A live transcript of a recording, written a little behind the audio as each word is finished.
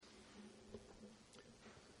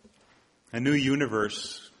A new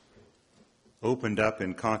universe opened up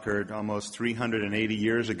in Concord almost 380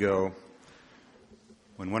 years ago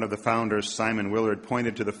when one of the founders, Simon Willard,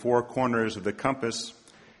 pointed to the four corners of the compass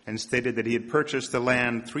and stated that he had purchased the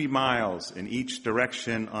land 3 miles in each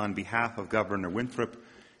direction on behalf of Governor Winthrop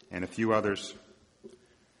and a few others.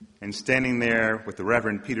 And standing there with the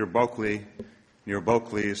Reverend Peter Bulkley near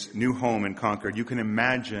Bulkley's new home in Concord, you can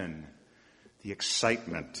imagine the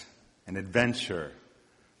excitement and adventure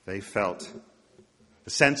they felt, the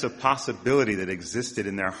sense of possibility that existed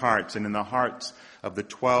in their hearts and in the hearts of the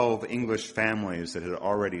 12 English families that had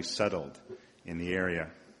already settled in the area.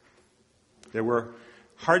 There were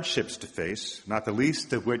hardships to face, not the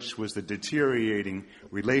least of which was the deteriorating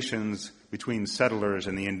relations between settlers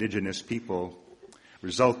and the indigenous people,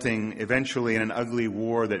 resulting eventually in an ugly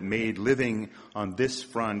war that made living on this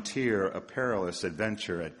frontier a perilous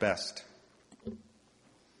adventure at best.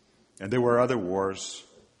 And there were other wars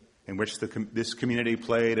in which this community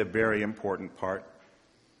played a very important part.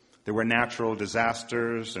 There were natural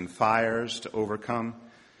disasters and fires to overcome,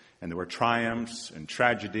 and there were triumphs and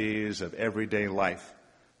tragedies of everyday life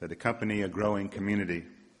that accompany a growing community.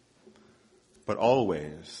 But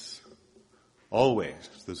always,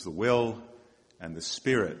 there's the will and the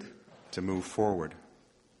spirit to move forward.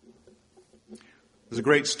 There's a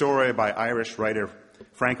great story by Irish writer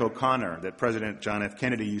Frank O'Connor that President John F.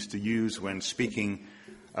 Kennedy used to use when speaking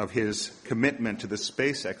of his commitment to the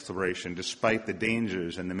space exploration despite the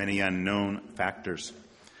dangers and the many unknown factors.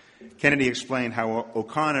 Kennedy explained how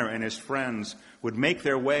O'Connor and his friends would make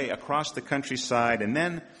their way across the countryside, and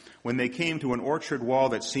then when they came to an orchard wall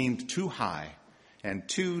that seemed too high and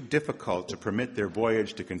too difficult to permit their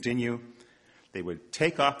voyage to continue, they would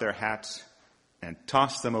take off their hats and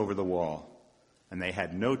toss them over the wall, and they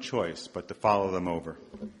had no choice but to follow them over.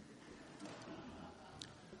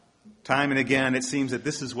 Time and again, it seems that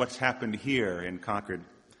this is what's happened here in Concord.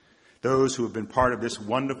 Those who have been part of this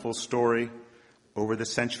wonderful story over the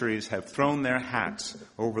centuries have thrown their hats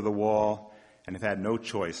over the wall and have had no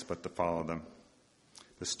choice but to follow them.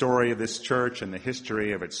 The story of this church and the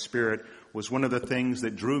history of its spirit was one of the things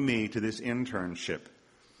that drew me to this internship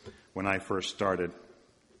when I first started.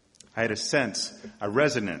 I had a sense, a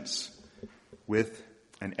resonance with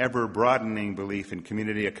an ever-broadening belief in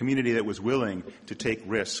community, a community that was willing to take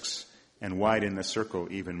risks and widen the circle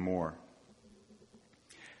even more.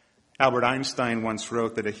 Albert Einstein once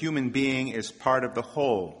wrote that a human being is part of the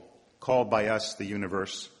whole, called by us the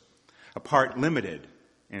universe, a part limited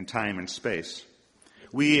in time and space.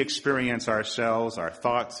 We experience ourselves, our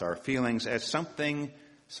thoughts, our feelings as something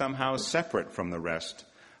somehow separate from the rest,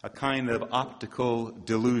 a kind of optical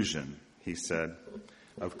delusion, he said,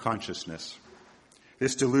 of consciousness.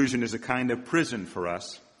 This delusion is a kind of prison for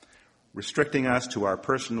us, restricting us to our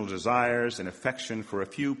personal desires and affection for a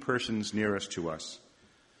few persons nearest to us.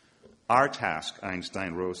 Our task,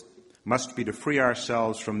 Einstein wrote, must be to free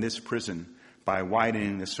ourselves from this prison by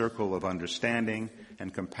widening the circle of understanding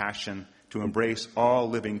and compassion to embrace all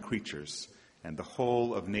living creatures and the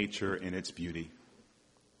whole of nature in its beauty.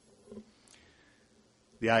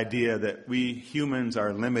 The idea that we humans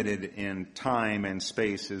are limited in time and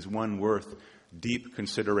space is one worth deep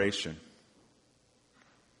consideration.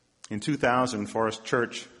 In 2000, Forrest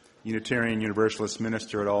Church, Unitarian Universalist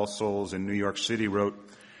minister at All Souls in New York City, wrote,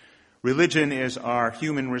 "Religion is our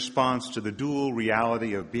human response to the dual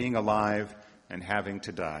reality of being alive and having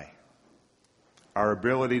to die. Our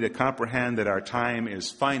ability to comprehend that our time is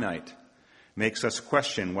finite makes us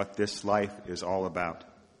question what this life is all about."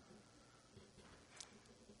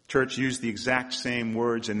 Church used the exact same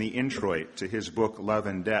words in the introit to his book, Love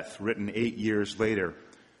and Death, written 8 years later,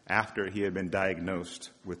 after he had been diagnosed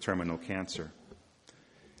with terminal cancer.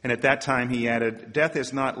 And at that time he added, "Death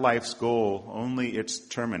is not life's goal, only its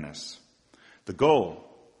terminus. The goal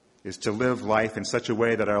is to live life in such a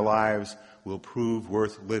way that our lives will prove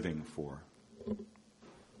worth living for."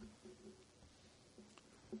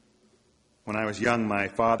 When I was young, my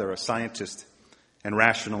father, a scientist and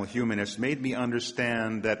rational humanist, made me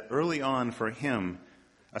understand that early on for him,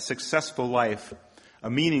 a successful life, a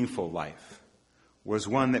meaningful life, was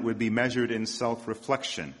one that would be measured in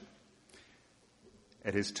self-reflection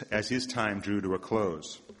as his time drew to a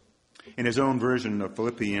close. In his own version of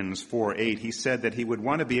Philippians 4:8, he said that he would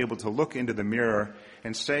want to be able to look into the mirror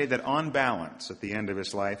and say that on balance, at the end of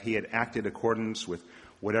his life, he had acted in accordance with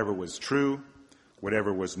whatever was true,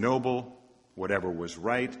 whatever was noble, whatever was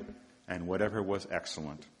right, and whatever was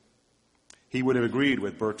excellent. He would have agreed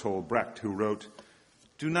with Bertolt Brecht, who wrote,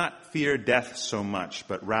 "Do not fear death so much,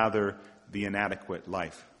 but rather the inadequate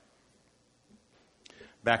life."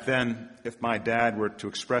 Back then, if my dad were to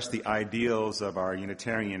express the ideals of our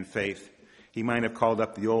Unitarian faith, He might have called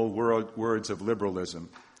up the old words of liberalism,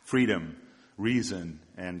 freedom, reason,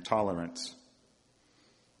 and tolerance.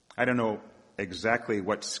 I don't know exactly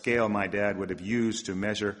what scale my dad would have used to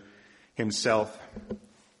measure himself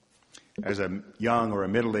as a young or a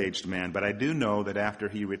middle-aged man, but I do know that after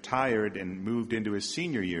he retired and moved into his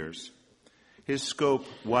senior years, his scope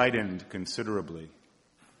widened considerably.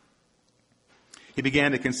 He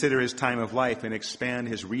began to consider his time of life and expand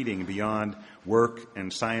his reading beyond work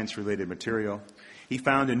and science-related material. He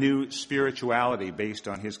found a new spirituality based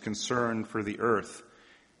on his concern for the earth,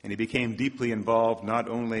 and he became deeply involved not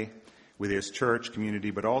only with his church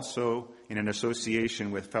community, but also in an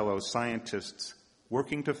association with fellow scientists,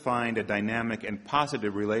 working to find a dynamic and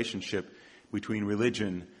positive relationship between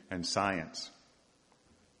religion and science.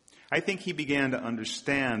 I think he began to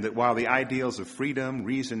understand that while the ideals of freedom,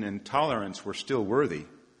 reason, and tolerance were still worthy,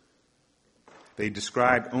 they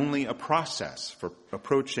described only a process for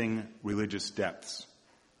approaching religious depths,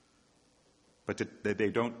 but that they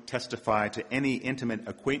don't testify to any intimate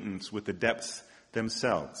acquaintance with the depths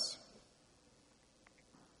themselves.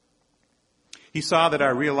 He saw that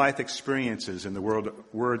our real-life experiences, in the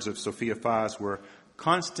words of Sophia Faz, were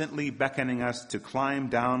constantly beckoning us to climb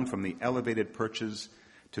down from the elevated perches,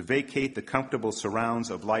 to vacate the comfortable surrounds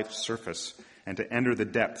of life's surface, and to enter the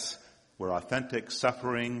depths where authentic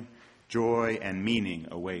suffering, joy, and meaning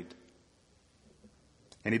await.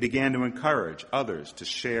 And he began to encourage others to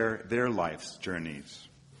share their life's journeys.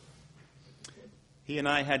 He and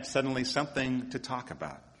I had suddenly something to talk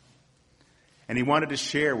about. And he wanted to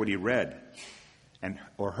share what he read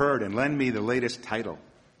or heard and lend me the latest title.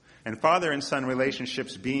 And father and son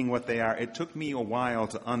relationships being what they are, it took me a while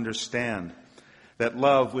to understand that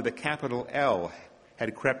love with a capital L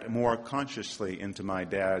had crept more consciously into my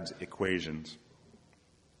dad's equations.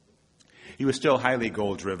 He was still highly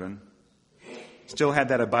goal-driven, still had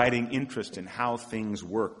that abiding interest in how things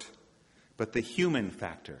worked, but the human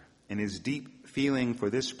factor and his deep feeling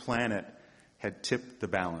for this planet had tipped the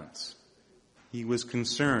balance. He was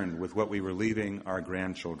concerned with what we were leaving our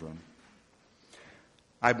grandchildren.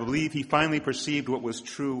 I believe he finally perceived what was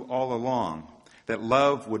true all along, that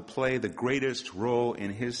love would play the greatest role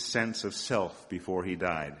in his sense of self before he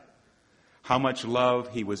died. How much love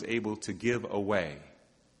he was able to give away,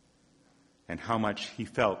 and how much he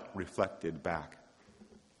felt reflected back.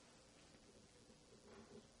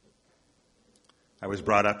 I was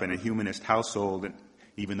brought up in a humanist household,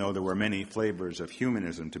 even though there were many flavors of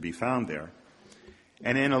humanism to be found there,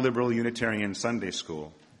 and in a liberal Unitarian Sunday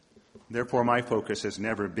school. Therefore, my focus has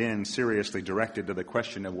never been seriously directed to the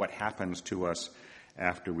question of what happens to us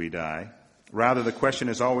after we die. Rather, the question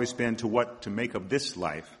has always been to what to make of this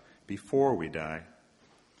life before we die.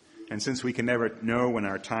 And since we can never know when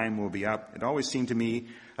our time will be up, it always seemed to me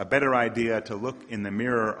a better idea to look in the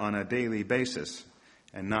mirror on a daily basis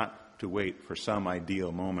and not to wait for some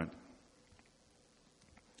ideal moment.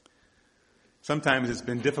 Sometimes it's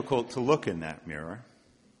been difficult to look in that mirror,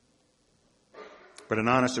 but an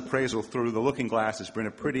honest appraisal through the looking glass has been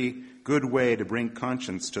a pretty good way to bring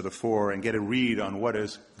conscience to the fore and get a read on what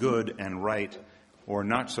is good and right or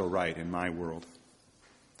not so right in my world.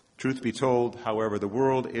 Truth be told, however, the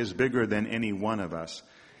world is bigger than any one of us,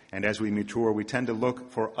 and as we mature, we tend to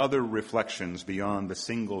look for other reflections beyond the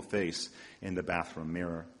single face in the bathroom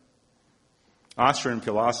mirror. Austrian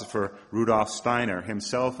philosopher Rudolf Steiner,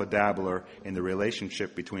 himself a dabbler in the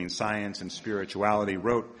relationship between science and spirituality,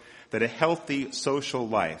 wrote that a healthy social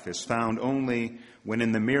life is found only when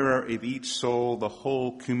in the mirror of each soul the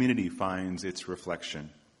whole community finds its reflection,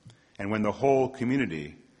 and when the whole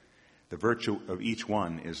community, the virtue of each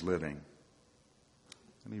one, is living.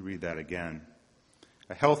 Let me read that again.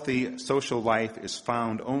 A healthy social life is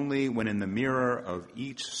found only when in the mirror of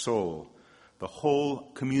each soul the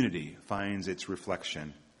whole community finds its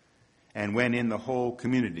reflection, and when in the whole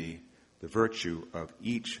community the virtue of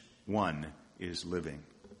each one is living.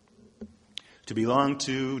 To belong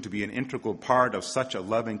to be an integral part of such a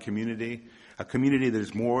loving community, a community that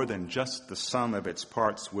is more than just the sum of its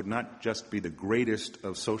parts, would not just be the greatest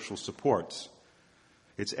of social supports.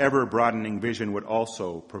 Its ever-broadening vision would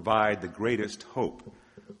also provide the greatest hope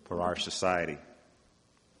for our society.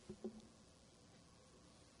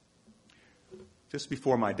 Just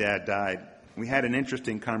before my dad died, we had an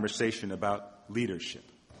interesting conversation about leadership.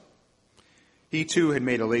 He, too, had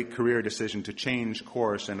made a late career decision to change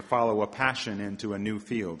course and follow a passion into a new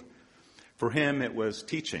field. For him, it was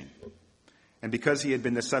teaching. And because he had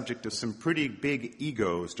been the subject of some pretty big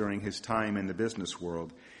egos during his time in the business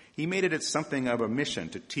world, he made it something of a mission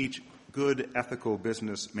to teach good ethical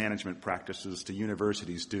business management practices to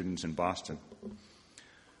university students in Boston.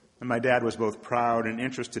 And my dad was both proud and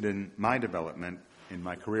interested in my development, in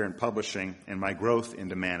my career in publishing, and my growth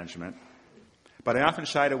into management. But I often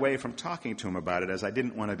shied away from talking to him about it, as I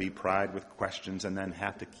didn't want to be pried with questions and then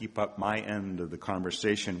have to keep up my end of the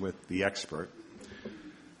conversation with the expert.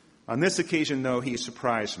 On this occasion, though, he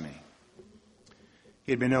surprised me.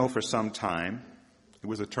 He had been ill for some time. It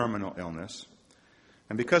was a terminal illness.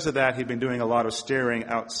 And because of that, he'd been doing a lot of staring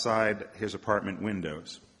outside his apartment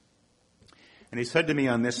windows. And he said to me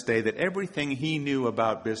on this day that everything he knew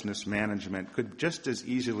about business management could just as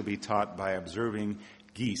easily be taught by observing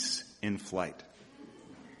geese in flight.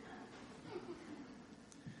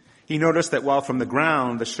 He noticed that while from the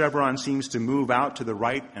ground the chevron seems to move out to the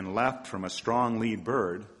right and left from a strong lead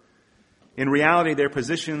bird, in reality their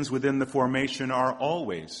positions within the formation are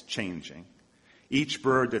always changing. Each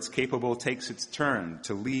bird that's capable takes its turn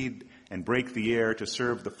to lead and break the air to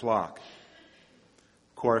serve the flock.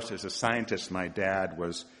 Of course, as a scientist, my dad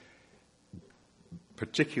was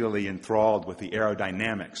particularly enthralled with the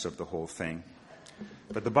aerodynamics of the whole thing.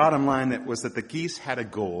 But the bottom line was that the geese had a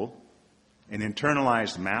goal, an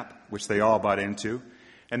internalized map, which they all bought into,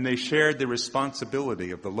 and they shared the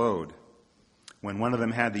responsibility of the load. When one of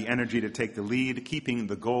them had the energy to take the lead, keeping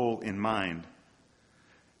the goal in mind,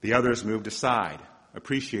 the others moved aside,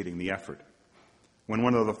 appreciating the effort. When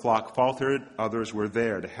one of the flock faltered, others were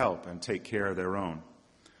there to help and take care of their own.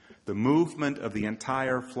 The movement of the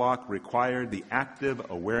entire flock required the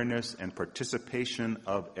active awareness and participation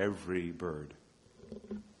of every bird.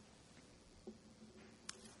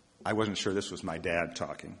 I wasn't sure this was my dad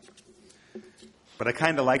talking. But I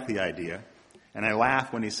kind of liked the idea, and I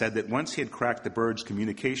laughed when he said that once he had cracked the bird's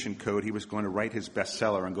communication code, he was going to write his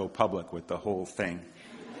bestseller and go public with the whole thing.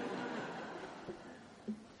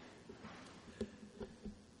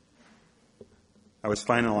 I was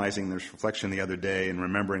finalizing this reflection the other day and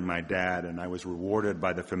remembering my dad, and I was rewarded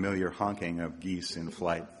by the familiar honking of geese in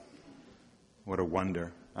flight. What a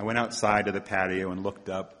wonder. I went outside to the patio and looked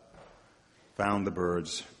up, found the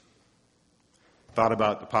birds, thought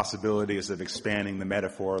about the possibilities of expanding the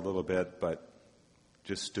metaphor a little bit, but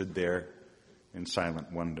just stood there in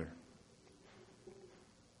silent wonder.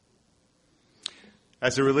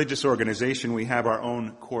 As a religious organization, we have our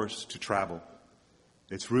own course to travel.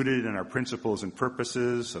 It's rooted in our principles and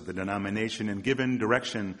purposes of the denomination and given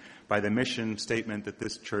direction by the mission statement that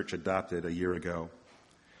this church adopted a year ago.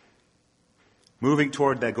 Moving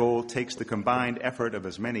toward that goal takes the combined effort of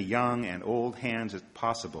as many young and old hands as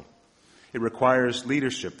possible. It requires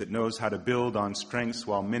leadership that knows how to build on strengths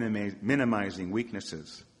while minimizing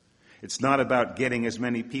weaknesses. It's not about getting as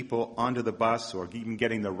many people onto the bus or even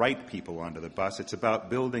getting the right people onto the bus. It's about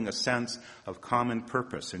building a sense of common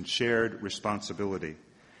purpose and shared responsibility.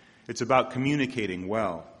 It's about communicating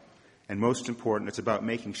well. And most important, it's about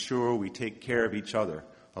making sure we take care of each other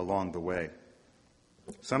along the way.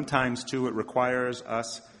 Sometimes, too, it requires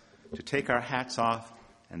us to take our hats off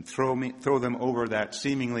and throw them over that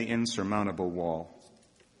seemingly insurmountable wall.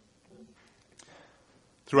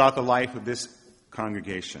 Throughout the life of this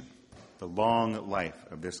congregation, the long life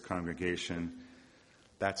of this congregation,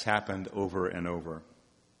 that's happened over and over.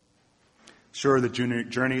 Sure, the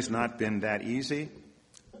journey's not been that easy.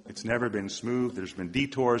 It's never been smooth. There's been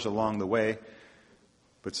detours along the way.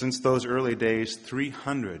 But since those early days,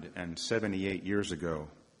 378 years ago,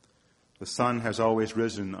 the sun has always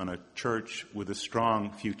risen on a church with a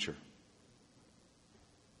strong future.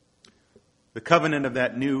 The covenant of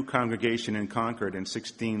that new congregation in Concord in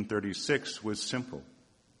 1636 was simple: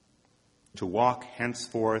 to walk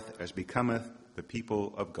henceforth as becometh the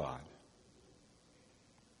people of God.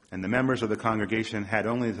 And the members of the congregation had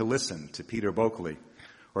only to listen to Peter Bulkeley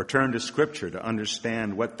or turn to Scripture to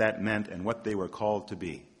understand what that meant and what they were called to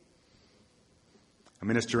be. A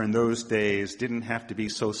minister in those days didn't have to be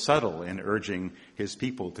so subtle in urging his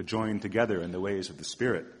people to join together in the ways of the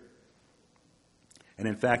Spirit. And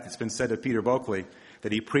in fact, it's been said of Peter Bulkeley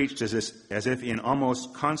that he preached as if in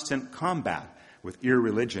almost constant combat with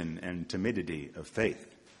irreligion and timidity of faith.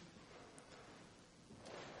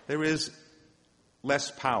 There is less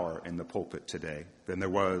power in the pulpit today than there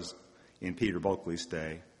was in Peter Bulkeley's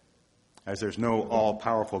day, as there's no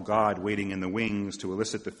all-powerful God waiting in the wings to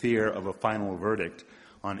elicit the fear of a final verdict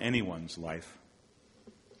on anyone's life.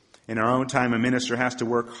 In our own time, a minister has to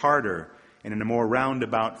work harder and in a more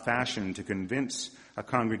roundabout fashion to convince a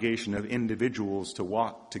congregation of individuals to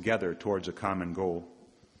walk together towards a common goal,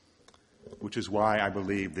 which is why I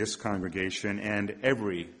believe this congregation and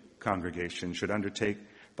every congregation should undertake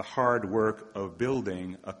the hard work of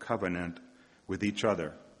building a covenant with each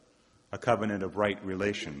other, a covenant of right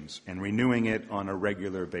relations, and renewing it on a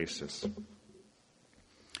regular basis.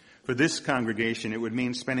 For this congregation, it would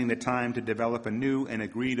mean spending the time to develop a new and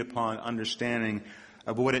agreed upon understanding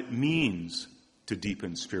of what it means to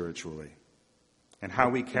deepen spiritually and how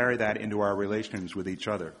we carry that into our relations with each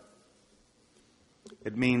other.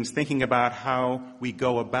 It means thinking about how we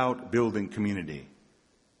go about building community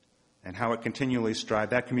and how it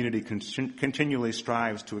that community continually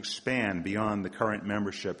strives to expand beyond the current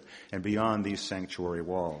membership and beyond these sanctuary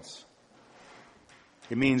walls.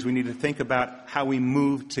 It means we need to think about how we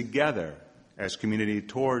move together as community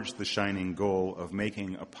towards the shining goal of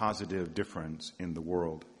making a positive difference in the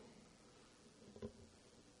world.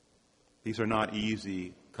 These are not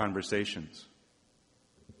easy conversations.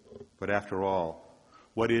 But after all,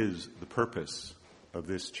 what is the purpose of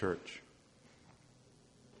this church?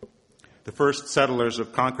 The first settlers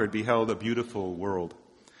of Concord beheld a beautiful world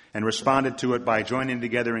and responded to it by joining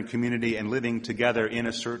together in community and living together in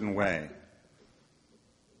a certain way.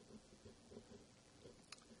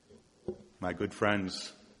 My good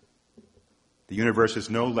friends, the universe is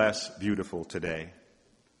no less beautiful today.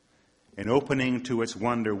 In opening to its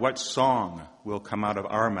wonder, what song will come out of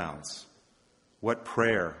our mouths? What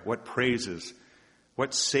prayer, what praises,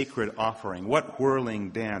 what sacred offering, what whirling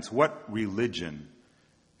dance, what religion,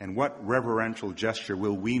 and what reverential gesture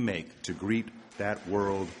will we make to greet that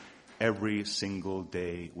world every single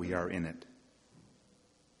day we are in it?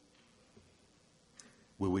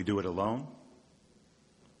 Will we do it alone?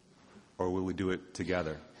 Or will we do it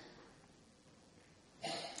together?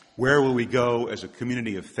 Where will we go as a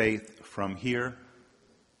community of faith from here?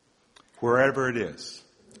 Wherever it is,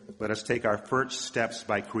 let us take our first steps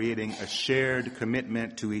by creating a shared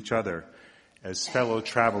commitment to each other as fellow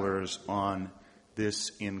travelers on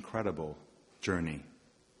this incredible journey.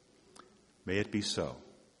 May it be so.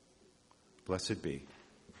 Blessed be.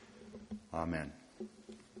 Amen.